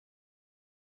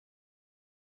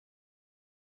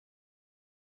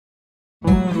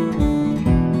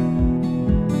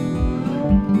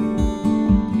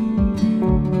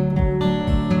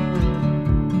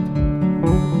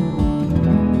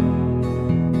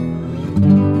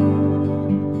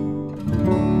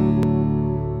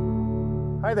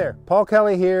Hi there, Paul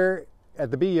Kelly here at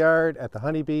the bee yard at the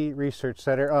Honeybee Research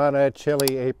Center on a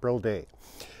chilly April day.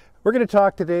 We're going to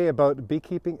talk today about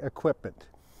beekeeping equipment.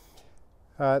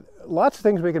 Lots of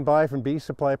things we can buy from bee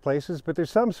supply places, but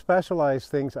there's some specialized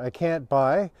things I can't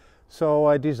buy, so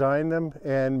I design them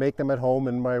and make them at home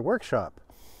in my workshop.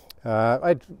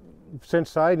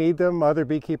 Since I need them, other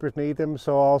beekeepers need them,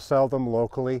 so I'll sell them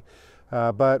locally.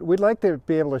 But we'd like to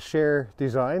be able to share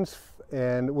designs,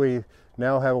 and we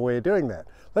now have a way of doing that.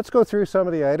 Let's go through some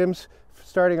of the items,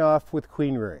 starting off with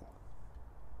queen rearing.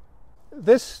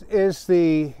 This is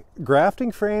the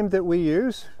grafting frame that we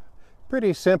use.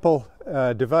 Pretty simple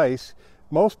device.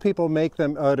 Most people make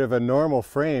them out of a normal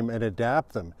frame and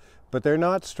adapt them, but they're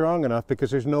not strong enough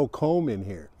because there's no comb in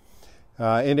here.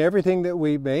 In everything that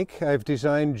we make, I've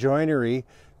designed joinery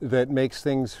that makes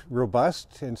things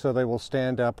robust, and so they will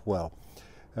stand up well.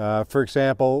 For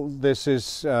example, this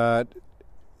is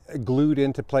glued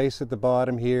into place at the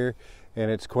bottom here, and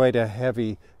it's quite a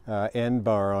heavy end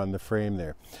bar on the frame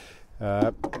there.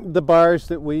 The bars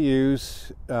that we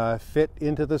use fit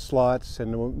into the slots,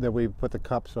 and then we put the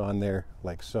cups on there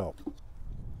like so.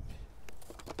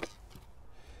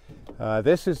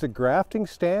 This is the grafting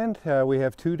stand. We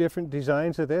have two different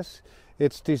designs of this.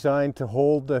 It's designed to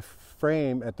hold the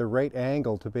frame at the right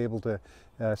angle to be able to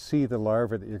see the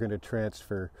larva that you're going to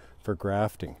transfer for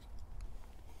grafting.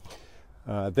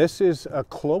 This is a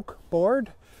cloak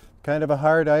board, kind of a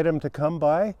hard item to come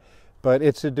by, but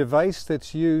it's a device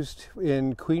that's used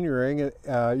in queen rearing.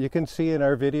 You can see in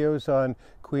our videos on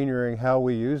queen rearing how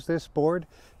we use this board.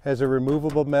 It has a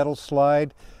removable metal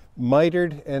slide,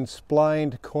 mitered and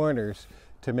splined corners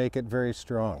to make it very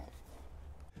strong.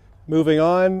 Moving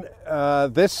on,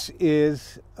 this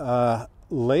is a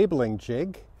labeling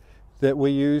jig that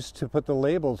we use to put the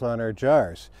labels on our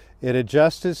jars. It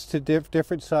adjusts to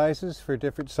different sizes for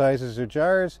different sizes of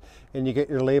jars, and you get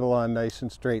your label on nice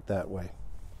and straight that way.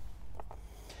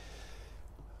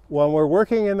 When we're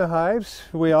working in the hives,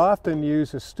 we often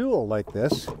use a stool like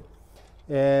this,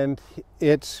 and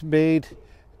it's made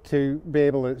to be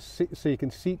able to so you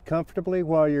can seat comfortably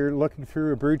while you're looking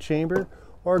through a brood chamber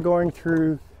or going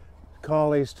through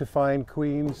collies to find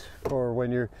queens for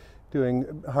when you're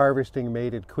doing harvesting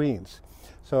mated queens.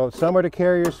 So somewhere to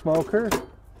carry your smoker,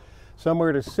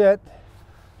 somewhere to sit,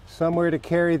 somewhere to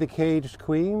carry the caged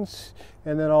queens,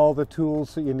 and then all the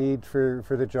tools that you need for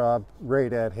the job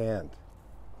right at hand.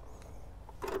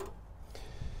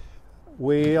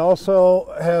 We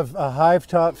also have a hive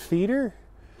top feeder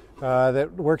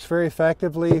that works very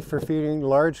effectively for feeding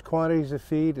large quantities of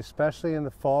feed, especially in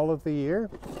the fall of the year.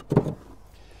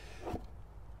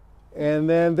 And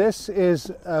then this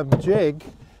is a jig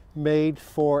made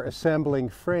for assembling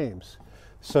frames.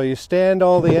 So you stand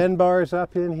all the end bars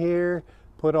up in here,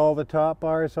 put all the top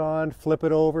bars on, flip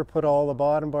it over, put all the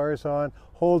bottom bars on,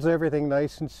 holds everything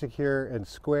nice and secure and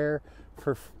square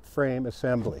for frame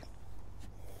assembly.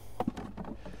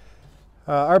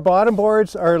 Our bottom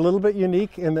boards are a little bit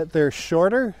unique in that they're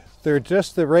shorter. They're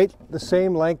just the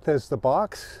same length as the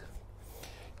box.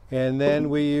 And then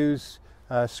we use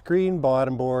a screen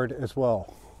bottom board as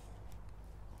well.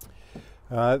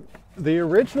 The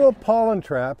original pollen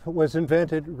trap was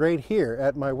invented right here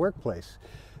at my workplace.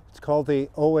 It's called the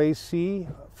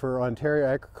OAC for Ontario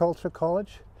Agricultural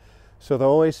College. So the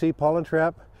OAC pollen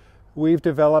trap, we've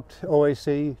developed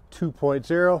OAC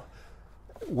 2.0.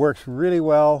 Works really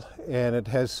well, and it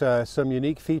has some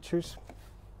unique features.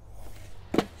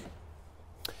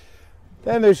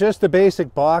 Then there's just the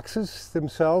basic boxes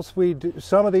themselves.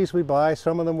 Some of these we buy,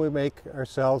 some of them we make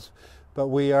ourselves, but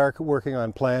we are working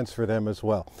on plans for them as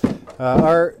well.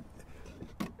 Our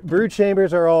brood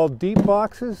chambers are all deep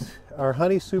boxes. Our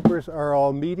honey supers are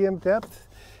all medium depth,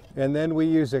 and then we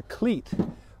use a cleat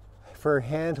for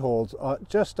handholds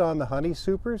just on the honey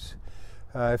supers.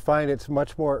 I find it's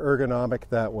much more ergonomic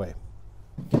that way.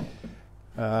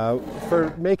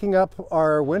 For making up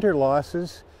our winter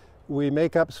losses, we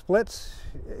make up splits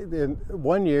in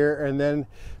 1 year and then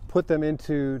put them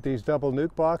into these double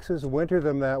nuke boxes, winter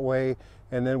them that way,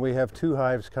 and then we have 2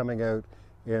 hives coming out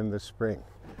in the spring.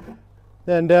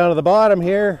 Then down at the bottom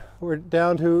here, we're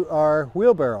down to our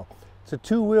wheelbarrow. It's a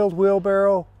 2-wheeled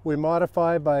wheelbarrow. We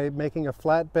modify by making a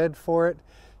flat bed for it.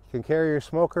 You can carry your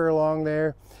smoker along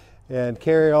there and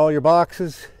carry all your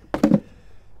boxes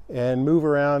and move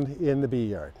around in the bee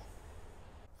yard.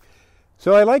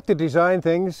 So I like to design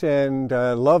things and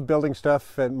love building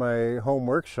stuff at my home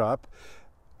workshop.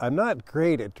 I'm not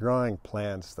great at drawing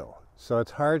plans though, so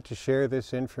it's hard to share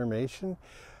this information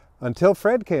until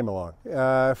Fred came along.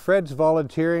 Fred's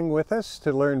volunteering with us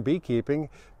to learn beekeeping,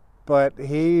 but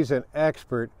he's an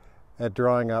expert at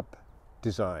drawing up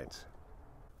designs.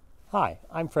 Hi,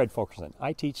 I'm Fred Fulkerson.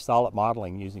 I teach solid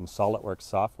modeling using SolidWorks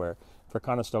software for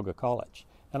Conestoga College.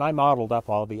 And I modeled up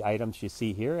all the items you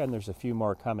see here, and there's a few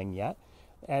more coming yet.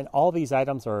 And all these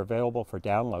items are available for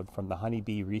download from the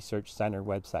Honeybee Research Center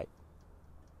website.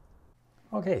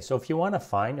 Okay, so if you want to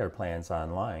find our plans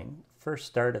online, first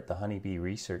start at the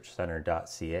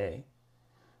honeybeeresearchcenter.ca.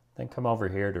 Then come over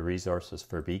here to Resources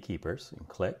for Beekeepers and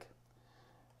click.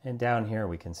 And down here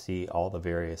we can see all the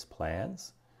various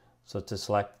plans. So to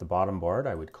select the bottom board,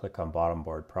 I would click on Bottom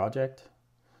Board Project.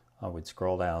 I would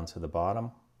scroll down to the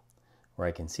bottom where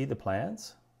I can see the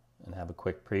plans and have a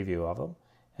quick preview of them,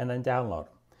 and then download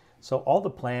them. So all the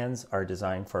plans are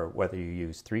designed for whether you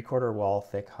use 3/4 wall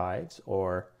thick hives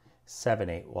or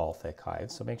 7/8 wall thick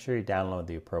hives. So make sure you download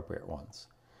the appropriate ones.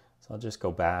 So I'll just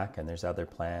go back, and there's other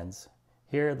plans.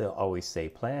 Here they'll always say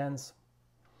plans.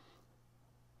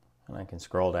 And I can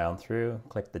scroll down through,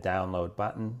 click the download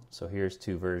button. So here's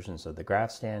 2 versions of the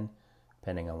graph stand,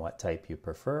 depending on what type you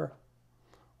prefer.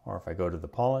 Or if I go to the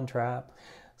pollen trap.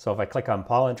 So if I click on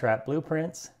pollen trap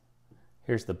blueprints,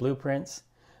 here's the blueprints.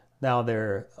 Now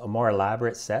they're a more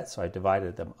elaborate set, so I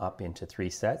divided them up into 3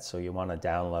 sets. So you want to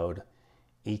download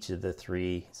each of the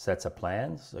 3 sets of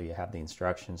plans, so you have the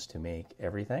instructions to make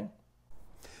everything.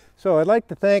 So I'd like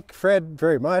to thank Fred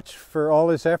very much for all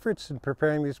his efforts in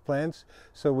preparing these plans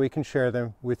so we can share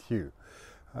them with you.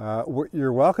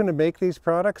 You're welcome to make these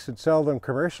products and sell them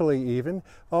commercially even.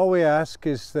 All we ask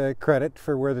is the credit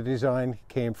for where the design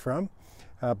came from.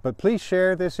 But please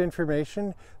share this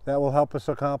information. That will help us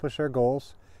accomplish our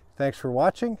goals. Thanks for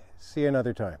watching. See you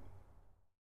another time.